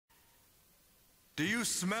Do you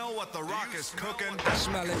smell what the rock is cooking?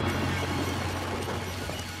 Smell it.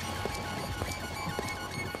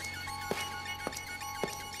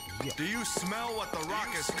 Yeah. Do you smell what the rock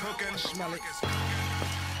is cooking? Smell it.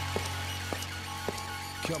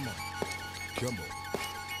 Come on. Come on.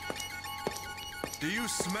 Do you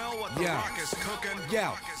smell what the rock is cooking?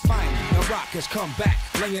 Yeah, finally, the rock has come back,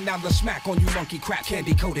 laying down the smack on you monkey crap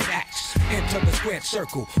candy-coated acts. Enter the squared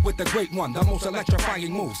circle with the great one, the most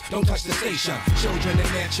electrifying moves. Don't touch the station. Children and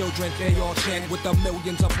their children, they all chant with the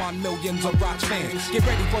millions upon millions of rock fans. Get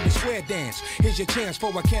ready for the square dance. Here's your chance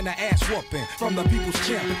for a can of ass whooping from the people's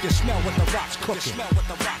champ. If you smell what the rock's cooking. Smell what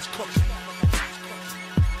the rock's cooking.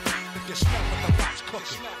 If you smell what the rock's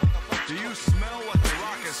cooking. Do you smell what the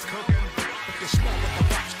rock is cooking? You smell what the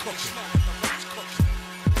rock's cooking.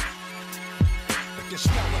 You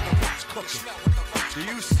smell what the rock's cooking. Do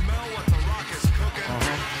you smell what the rock is cooking?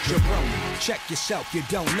 Jabroni, check yourself, you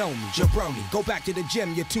don't know me. Jabroni, go back to the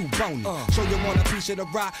gym, you're too bony. So you want a piece of the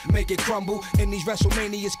rock, make it crumble. In these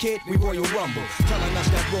WrestleManias, kid, we Royal Rumble. Telling us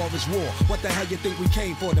that war is war. What the hell you think we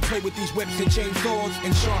came for? To play with these whips and chainsaws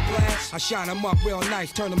and sharp glass? I shine them up real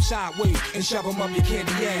nice, turn them sideways, and shove them up your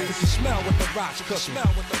candy ass. If you smell what the rock's cooking. Smell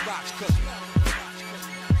what the rock's cooking.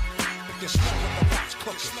 If you smell what the rock's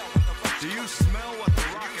cooking. Do you smell what the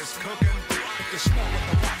rock is cooking? If you smell what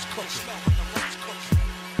the rock's cooking.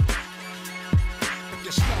 If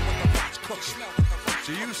you smell what the rock's cooking.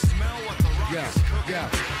 Do you smell what the rock is cooking? Yeah,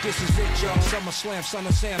 this is it, y'all. SummerSlam, Son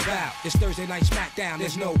of Sam Bow. It's Thursday night SmackDown,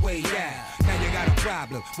 there's no way out. Now you got a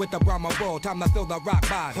problem with the Brahma Bull. Time to fill the rock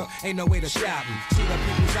bottom. Ain't no way to stop him. See the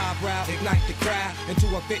people's eyebrow, ignite the crowd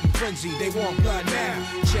into a fitting frenzy. They want blood now.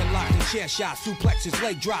 Chin locked and chair shots, suplexes,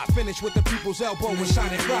 leg drop. Finish with the people's elbow and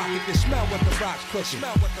Sonic Rock. If you smell what the rock's cooking.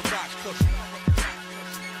 Smell what the rock's cooking.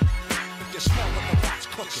 If you smell what the rock's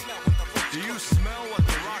cooking. Do you smell what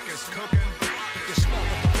the rock is cooking? If you smell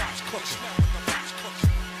what the rock's cooking.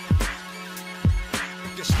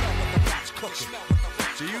 If you smell what the rock's cooking.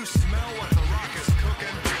 Do you smell what the rock is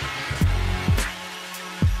cooking?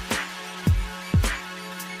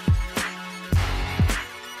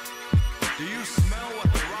 Do you smell what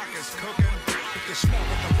the rock is cooking? If you smell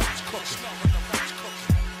what the rock's cooking.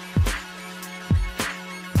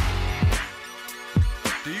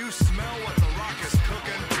 Do you smell what the rock is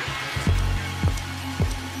cooking?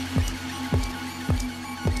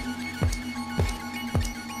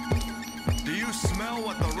 Do you smell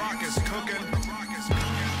what the rock is cooking?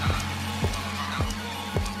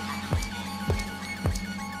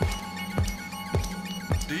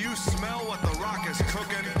 Do you smell what the rock is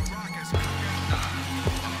cooking?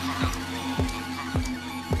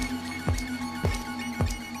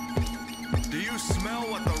 Do you smell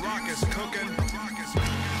what the rock is cooking?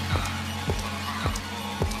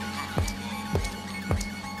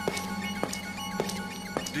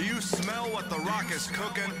 Do you smell what the rock is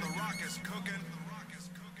cooking?